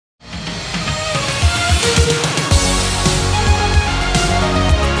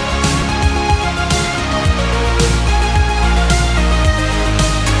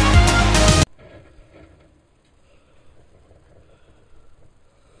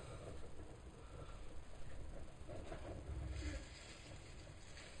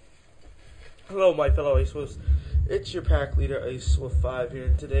Hello, my fellow Ice Wolves. It's your pack leader, Ice Wolf 5 here,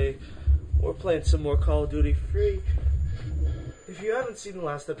 and today we're playing some more Call of Duty Free. If you haven't seen the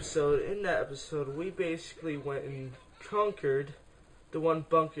last episode, in that episode we basically went and conquered the one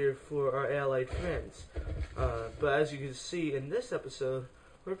bunker for our allied friends. But as you can see in this episode,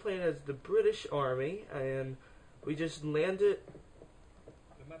 we're playing as the British Army, and we just landed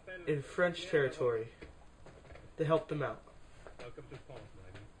in French territory to help them out.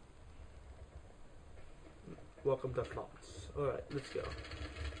 Welcome to France. Alright, let's go.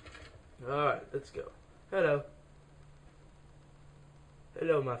 Alright, let's go. Hello.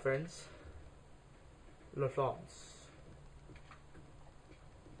 Hello, my friends. La France.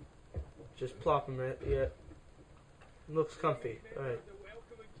 Just plop him right, yeah. Looks comfy. Alright.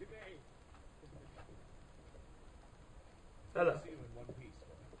 Hello.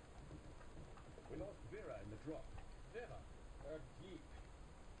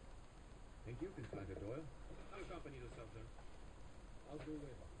 Think you can find it, Doyle? I'll accompany the soldier. I'll go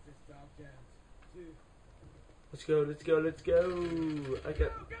with this dog can't. Let's go, let's go, let's go. Okay.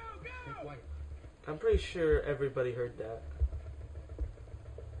 Go! I'm pretty sure everybody heard that.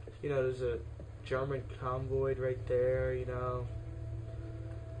 You know, there's a German convoy right there, you know.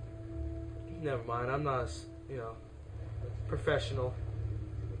 Never mind, I'm not, you know, professional.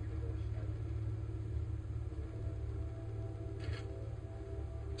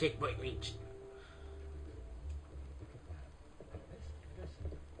 Checkpoint reached.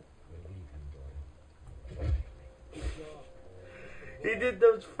 He did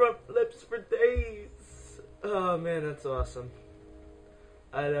those front flips for days. Oh man, that's awesome.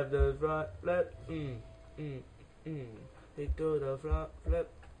 I love those front flips. He do the front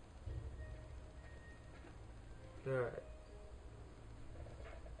flip. Alright.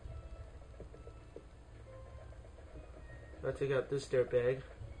 I'll take out this dirtbag.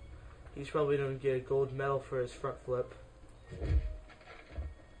 He's probably gonna get a gold medal for his front flip.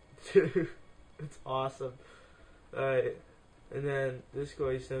 Dude, it's awesome. Alright. And then this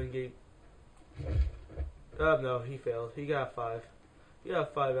guy's gonna get. Oh no, he failed. He got 5. He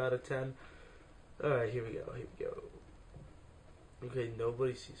got 5 out of 10. Alright, here we go. Here we go. Okay,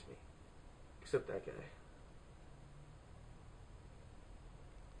 nobody sees me. Except that guy.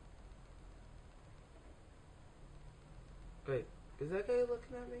 Wait, is that guy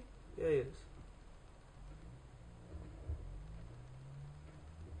looking at me? Yeah, he is.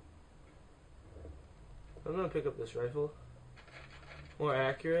 I'm gonna pick up this rifle. More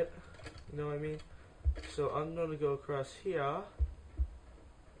accurate, you know what I mean? So I'm gonna go across here.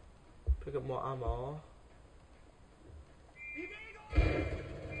 Pick up more ammo.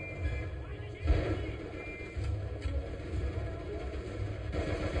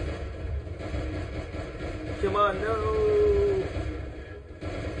 Come on, no!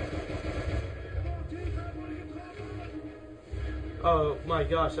 Oh my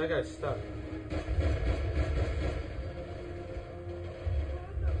gosh, that guy's stuck.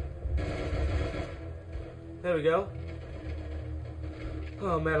 There we go.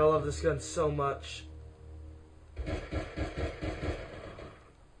 Oh man, I love this gun so much.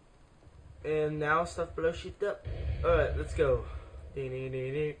 And now stuff blow shit up. Alright, let's go.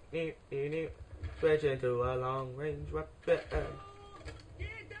 Switch into a long range weapon.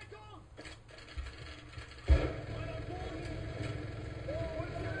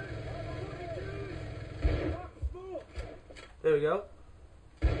 There we go.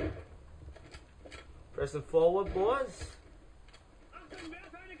 Pressing forward, boys.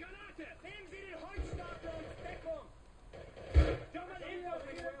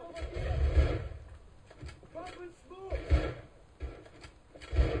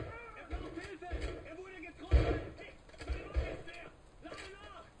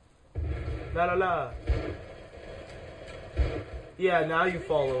 La la la. Yeah, now you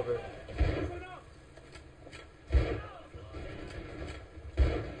fall over.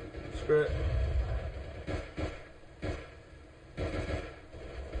 Screw it.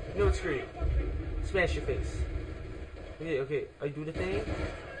 No, it's great. Smash your face. Okay, okay. I do the thing.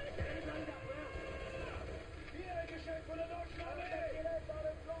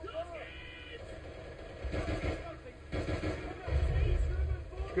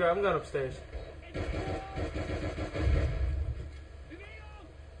 Screw it, I'm going upstairs.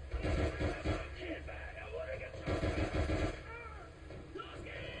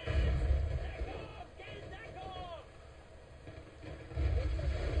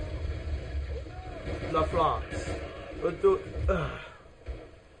 La France.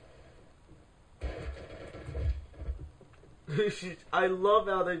 I love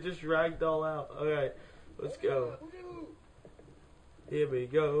how they just ragdoll out. Alright, let's go. Here we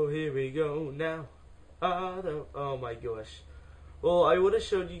go now. Oh my gosh. Well, I would have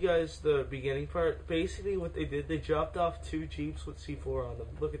showed you guys the beginning part. Basically, what they did, they dropped off 2 Jeeps with C4 on them.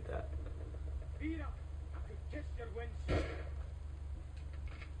 Look at that. Peter, I could kiss your windshield.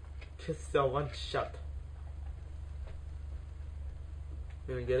 Kiss the one shot.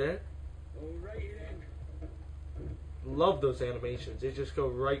 You gonna get in? Alrighty then. Love those animations. They just go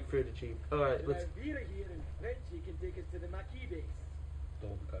right through the Jeep. Alright, let's... Now Peter here and Frenchy can take us to the Maquis base.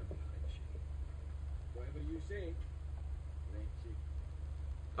 Don't go Frenchy. Whatever you say. Frenchy.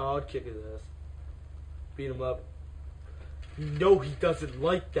 Oh, I'd kick his ass. Beat him up. You know he doesn't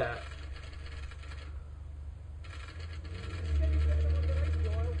like that.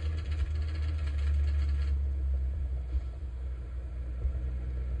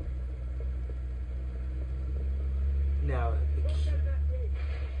 Now,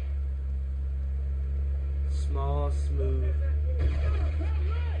 small, smooth.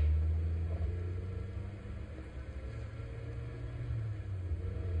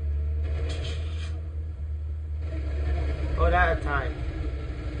 Oh, that a time.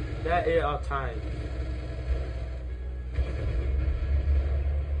 That is our time.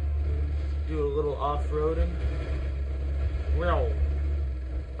 Do a little off-roading. Wow.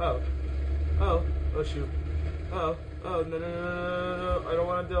 Oh. Oh. Oh, shoot. Oh. Oh, no. I don't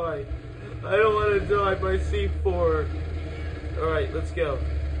want to die. I don't want to die by C4. Alright, let's go.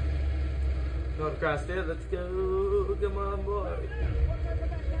 Going across there. Let's go. Come on, boy.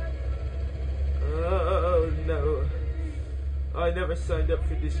 Oh, no. I never signed up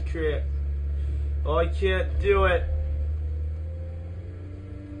for this crap. Oh, I can't do it.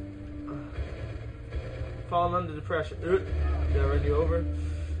 Falling under the pressure. Did I run you over?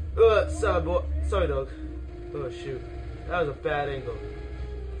 Sorry, boy. Sorry, dog. Oh, shoot. That was a bad angle.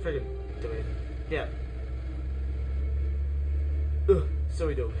 Friggin' doing. Yeah.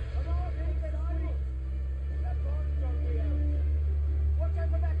 Sorry, dog.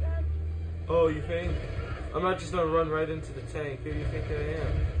 Oh, you think? I'm not just gonna run right into the tank. Who do you think I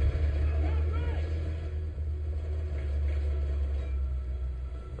am?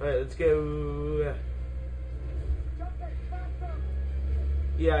 Alright, let's go.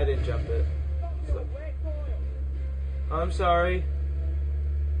 Yeah, I didn't jump it. So. I'm sorry.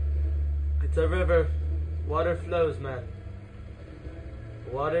 It's a river. Water flows, man.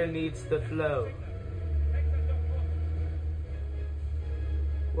 Water needs to flow.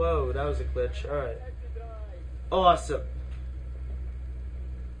 Whoa, that was a glitch. Alright. Awesome.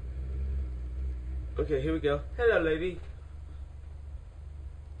 Okay, here we go. Hello, lady.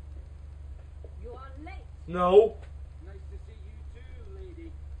 You are late. No. Nice to see you too, lady.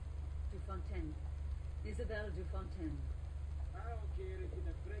 Dufontaine. Isabelle Dufontaine. I don't care if you're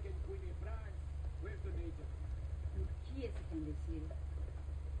the friggin' Queen of France. Where's the major? Qui est-ce qu'on décide?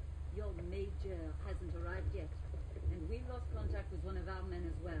 Your major hasn't arrived yet. And we lost contact with one of our men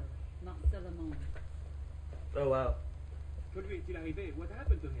as well, Marcel Lamont. Oh, wow. Que lui est-il arrivé? What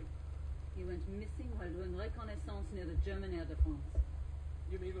happened to him? He went missing while doing reconnaissance near the German Air Defense.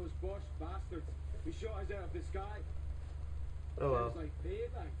 You mean those Bosch bastards? He shot us out of the sky? Oh, wow. Sounds like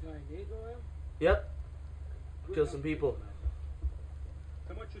payback time, eh, Doyle? Yep. Good Kill luck some to you, people. man.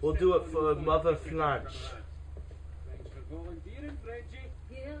 Come on, We'll do it for Mother Flange. Thanks for volunteering, Frenchy.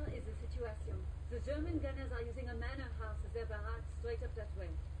 Here is the situation. The German gunners are using a manor house as their barracks straight up that way.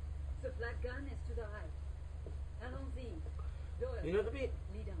 The flat gun is to the right. Allons-y. Doyle, You know the beat?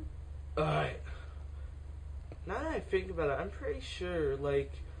 lead on. Alright. Now that I think about it, I'm pretty sure,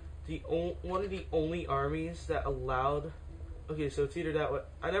 like, one of the only armies that allowed... Okay, so it's either that way...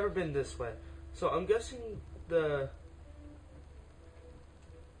 I've never been this way. So I'm guessing the...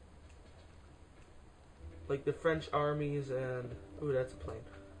 Like, the French armies and... Ooh, that's a plane.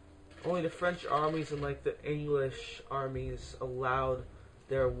 Only the French armies and, like, the English armies allowed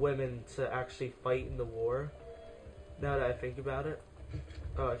their women to actually fight in the war. Now that I think about it.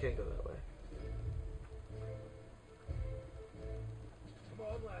 Oh, I can't go that way. Come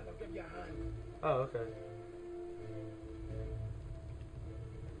on, lad, I'll give you a hand. Oh, okay.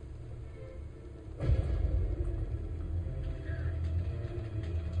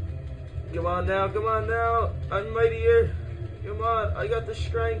 Come on now, come on now. I'm mightier. Come on, I got the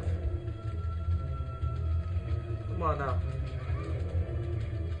strength. Come on now.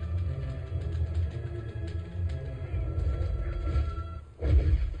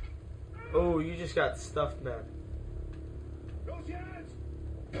 Oh, you just got stuffed, man. Los jetzt!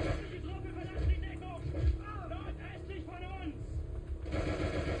 Die Truppe verlässt die Deckung! Nordöstlich von uns!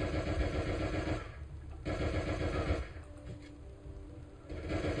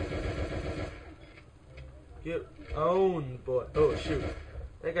 Get owned, boy. Oh, shoot.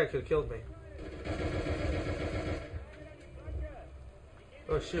 That guy could have killed me.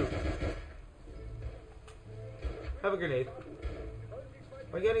 Oh, shoot. Have a grenade.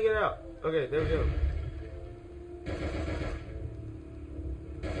 I gotta get out. Okay, there we go.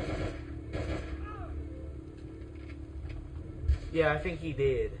 Yeah, I think he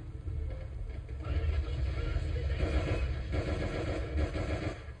did.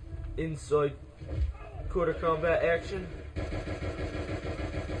 Inside quarter combat action.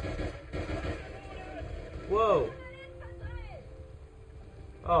 Whoa.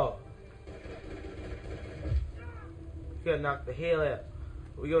 Oh. You gotta knock the hell out.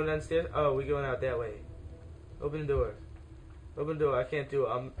 We going downstairs? Oh, we going out that way. Open the door. Open the door. I can't do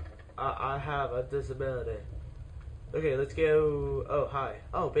it. I have a disability. Okay, let's go. Oh, hi.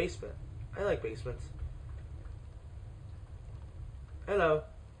 Oh, basement. I like basements. Hello.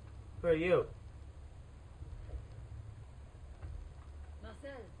 Who are you?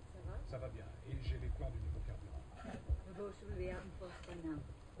 Marcel, ça va? Ça va bien. Et j'ai les plans du nouveau carburant. We both should be out in force by now.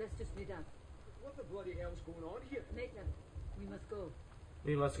 Let's just meet up. What the bloody hell's going on here? Maitland, we must go.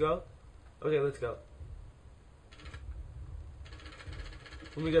 We must go? Okay, let's go.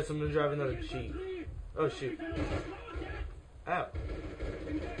 When we got someone to drive another Jeep. Oh, shoot. Ow.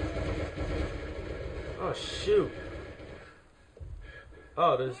 Oh, shoot.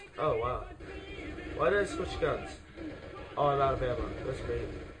 Oh, there's... Oh, wow. Why did I switch guns? Oh, I'm out of ammo. That's great.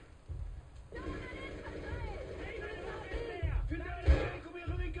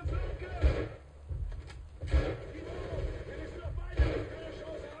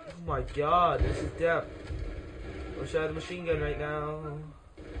 Oh my god, this is death. Wish I had a machine gun right now.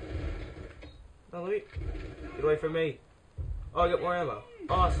 Oh, let me... Get away from me. Oh, I got more ammo.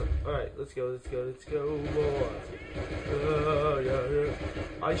 Awesome. Alright, let's go, let's go, let's go, boys.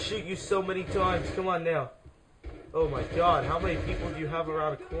 Yeah. I shoot you so many times. Come on now. Oh my god, how many people do you have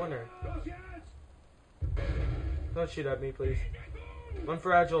around a corner? Don't shoot at me, please. I'm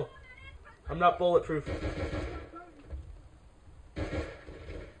fragile. I'm not bulletproof.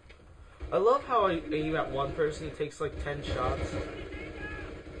 I love how I aim at one person, it takes like 10 shots.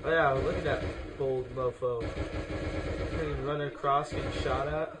 Oh yeah, look at that bold mofo. Running across, getting shot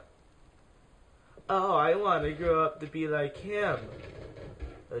at. Oh, I want to grow up to be like him.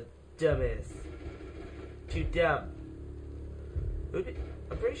 A dumbass. Too dumb.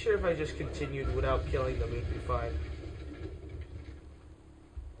 I'm pretty sure if I just continued without killing them, we'd be fine.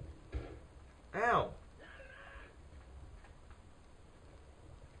 Ow.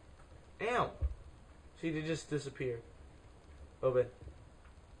 Ow. See, they just disappeared. Open.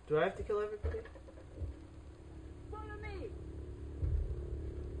 Do I have to kill everybody? Follow me!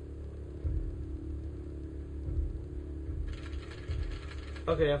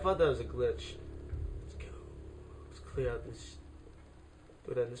 Okay, I thought that was a glitch. Let's go. Let's clear out this.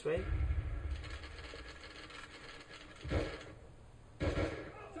 Go down this way.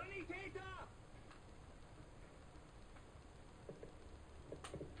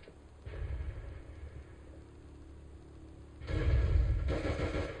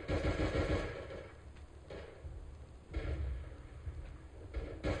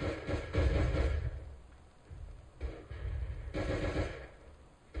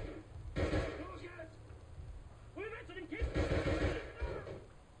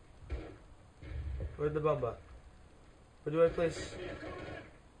 Where's the bomba? Where do I place?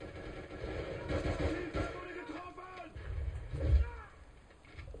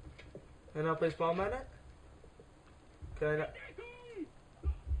 Can I not place bomb on it? Can I not?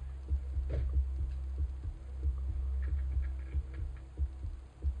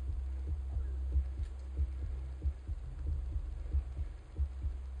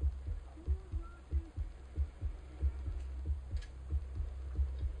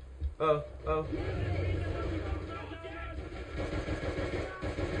 Oh.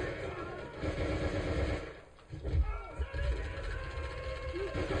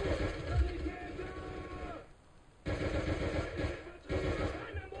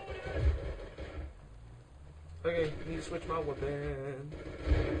 Okay, need to switch my weapon.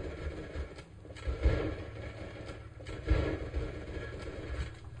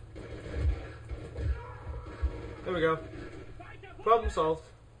 There we go. Problem solved.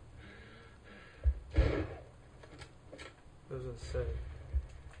 What was I gonna say?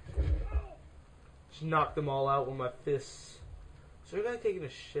 Just knocked them all out with my fists. Is there a guy taking a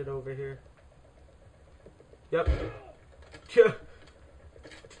shit over here? Yep.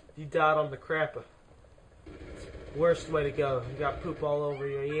 You died on the crapper. Worst way to go. You got poop all over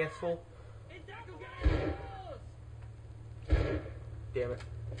your asshole. Damn it.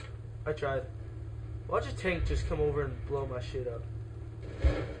 I tried. Watch a tank just come over and blow my shit up.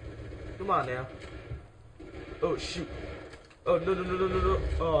 Come on now. Oh shoot. Oh no no no no no no.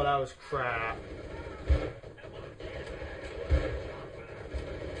 Oh, that was crap.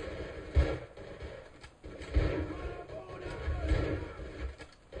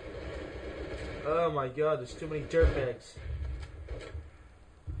 Oh my god, there's too many dirtbags.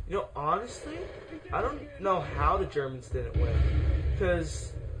 You know, honestly, I don't know how the Germans didn't win.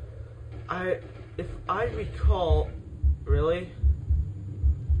 Because if I recall, really,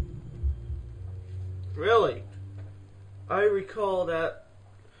 I recall that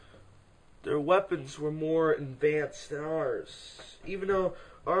their weapons were more advanced than ours. Even though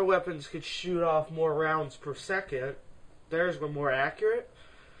our weapons could shoot off more rounds per second, theirs were more accurate.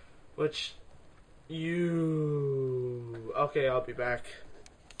 Which, okay, I'll be back.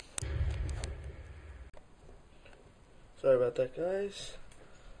 Sorry about that, guys.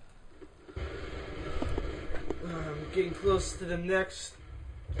 I'm getting close to the next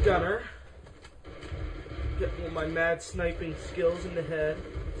gunner. Getting my mad sniping skills in the head.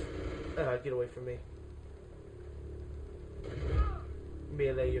 Get away from me.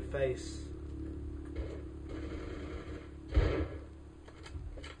 Melee your face.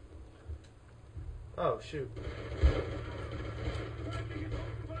 Oh, shoot.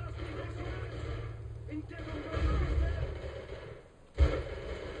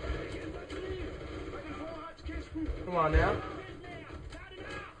 Come on now.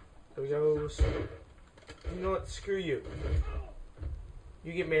 There we go. You know what? Screw you.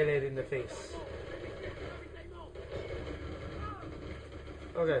 You get meleeed in the face.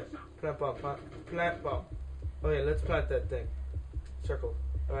 Okay. Plant bomb. Plant bomb. Okay, let's plant that thing. Circle.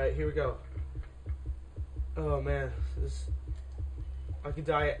 Alright, here we go. Oh man. I could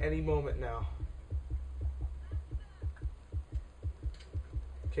die at any moment now.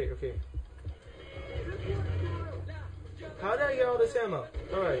 Okay. How did I get all this ammo?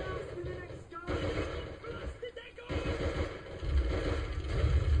 Alright.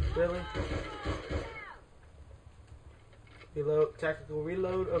 Really? Reload. Tactical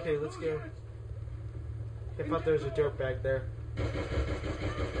reload. Okay, let's go. I thought there was a dirtbag there.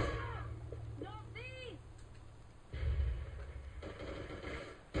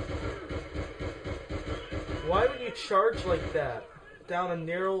 Why would you charge like that? Down a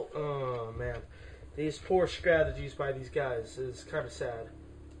narrow... Oh, man. These poor strategies by these guys is kind of sad.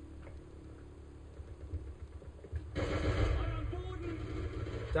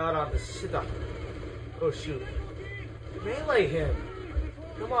 Down on the sitter. Oh, shoot. Melee him.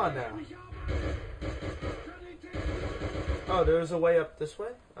 Come on now. Oh, there's a way up this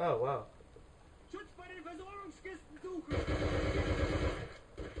way? Oh, wow.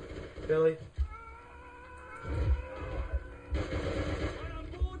 Billy?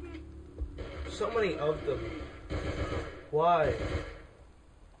 So many of them. Why?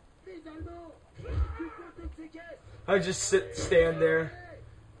 I just stand there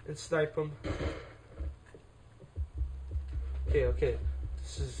and snipe them. Okay.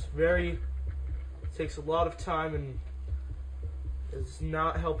 This is takes a lot of time and is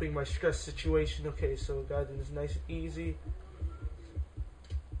not helping my stress situation. Okay, so guys, this is nice and easy.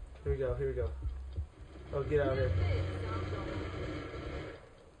 Here we go. Oh, get out of here.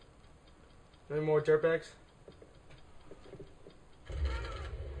 Any more dirtbags?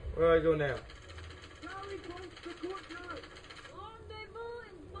 Where do I go now?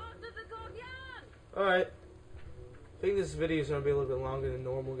 Alright. I think this video is going to be a little bit longer than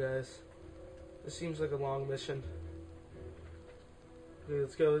normal, guys. This seems like a long mission.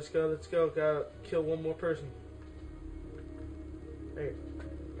 Okay, let's go. Gotta kill one more person. Hey,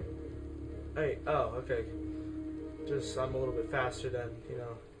 oh, okay. Just, I'm a little bit faster than,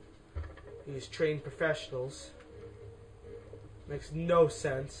 these trained professionals. Makes no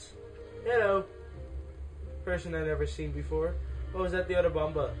sense. Hello. Person I've never seen before. Oh, is that the other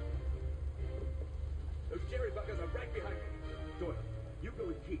Bomba? Those jerry buggers are right behind me. Doyle, you go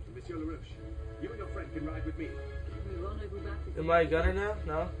and keep to Monsieur LaRouche. You and your friend can ride with me. Am I a gunner now?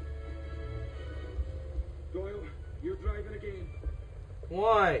 No? Doyle, you're driving again.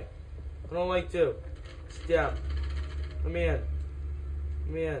 Why? I don't like to. Sit down. Let me in.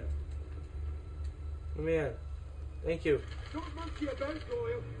 Thank you. Don't monkey about,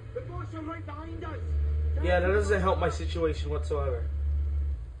 Doyle. The boss are right behind us. Yeah, that doesn't help my situation whatsoever.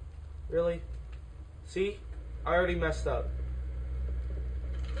 Really? See? I already messed up.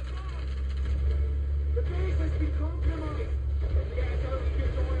 The base has been compromised. Get us out of here,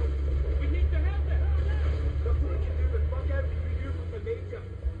 Doyle. We need to help them. Nothing we can do but bug out and regroup with the Major.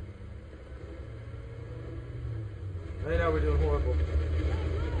 Right now we're doing horrible.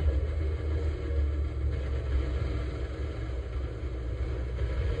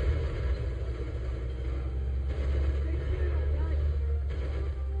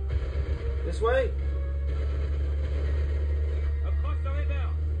 way. Across the river.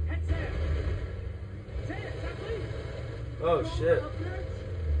 Head there. Say it, Safely. Oh shit.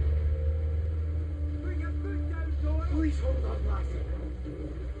 Bring your foot down, Doyle. Please hold on, lassie.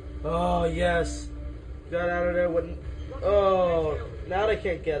 Oh yes. Got out of there when. Oh, now they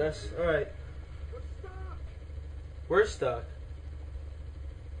can't get us. Alright. We're stuck. We're stuck.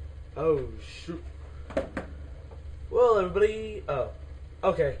 Oh shoot. Well everybody,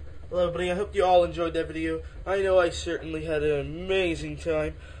 okay. Well everybody, I hope you all enjoyed that video. I know I certainly had an amazing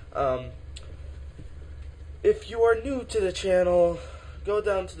time. If you are new to the channel, go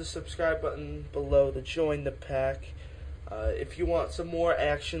down to the subscribe button below to join the pack. If you want some more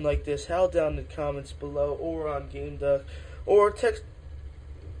action like this, held down in the comments below or on GameDuck, or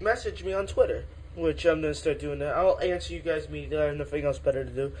message me on Twitter, which I'm going to start doing that. I'll answer you guys immediately. I have nothing else better to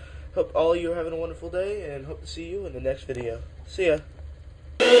do. Hope all of you are having a wonderful day, and hope to see you in the next video. See ya.